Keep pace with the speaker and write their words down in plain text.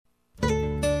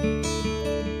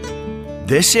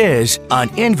This is An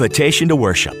Invitation to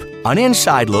Worship, an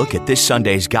inside look at this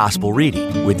Sunday's Gospel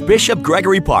reading with Bishop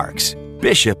Gregory Parks,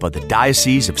 Bishop of the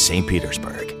Diocese of St.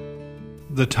 Petersburg.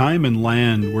 The time and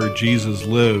land where Jesus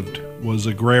lived was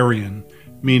agrarian,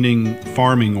 meaning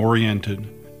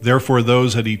farming-oriented. Therefore,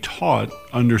 those that he taught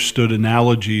understood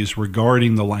analogies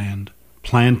regarding the land,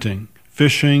 planting,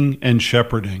 fishing, and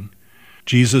shepherding.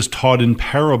 Jesus taught in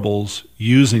parables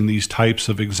using these types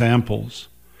of examples.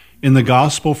 In the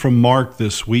Gospel from Mark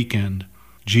this weekend,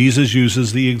 Jesus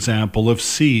uses the example of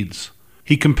seeds.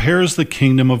 He compares the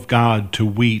kingdom of God to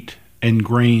wheat and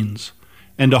grains,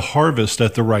 and a harvest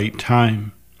at the right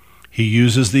time. He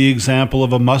uses the example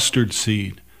of a mustard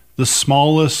seed, the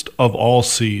smallest of all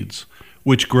seeds,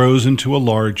 which grows into a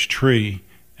large tree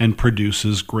and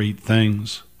produces great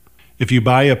things. If you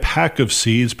buy a pack of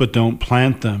seeds but don't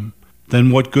plant them,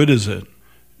 then what good is it?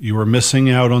 You are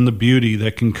missing out on the beauty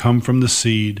that can come from the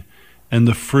seed and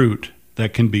the fruit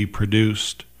that can be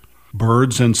produced.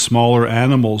 Birds and smaller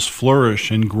animals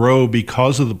flourish and grow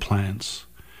because of the plants.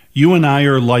 You and I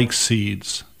are like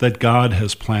seeds that God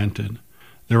has planted.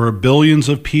 There are billions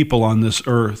of people on this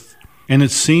earth, and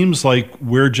it seems like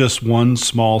we're just one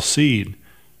small seed.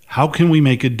 How can we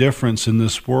make a difference in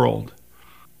this world?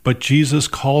 But Jesus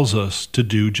calls us to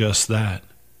do just that.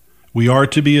 We are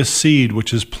to be a seed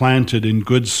which is planted in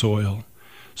good soil,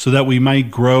 so that we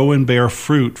might grow and bear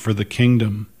fruit for the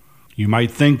kingdom. You might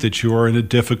think that you are in a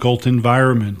difficult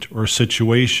environment or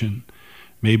situation,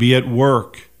 maybe at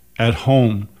work, at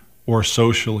home, or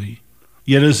socially.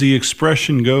 Yet as the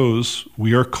expression goes,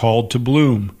 we are called to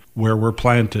bloom where we're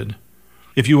planted.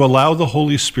 If you allow the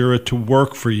Holy Spirit to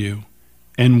work for you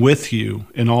and with you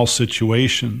in all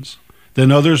situations,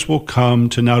 then others will come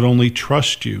to not only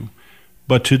trust you,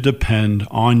 but to depend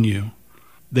on you.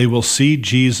 They will see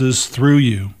Jesus through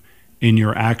you in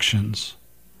your actions.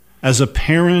 As a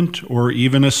parent or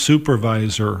even a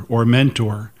supervisor or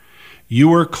mentor,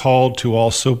 you are called to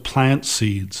also plant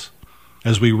seeds.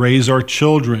 As we raise our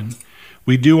children,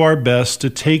 we do our best to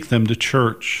take them to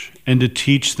church and to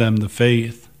teach them the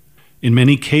faith. In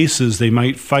many cases, they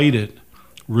might fight it,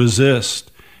 resist,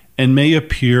 and may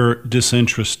appear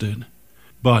disinterested.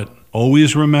 But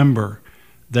always remember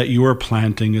that you are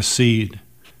planting a seed.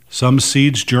 Some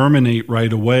seeds germinate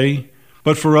right away,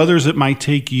 but for others it might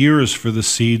take years for the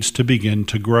seeds to begin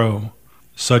to grow.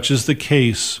 Such is the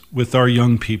case with our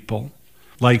young people.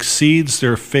 Like seeds,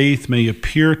 their faith may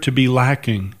appear to be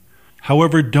lacking.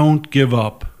 However, don't give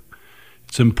up.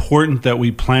 It's important that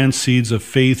we plant seeds of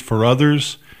faith for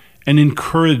others and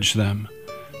encourage them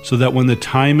so that when the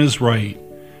time is right,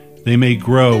 they may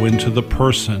grow into the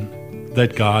person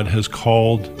that God has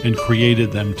called and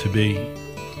created them to be.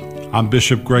 I'm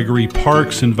Bishop Gregory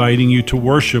Parks, inviting you to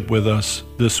worship with us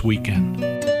this weekend.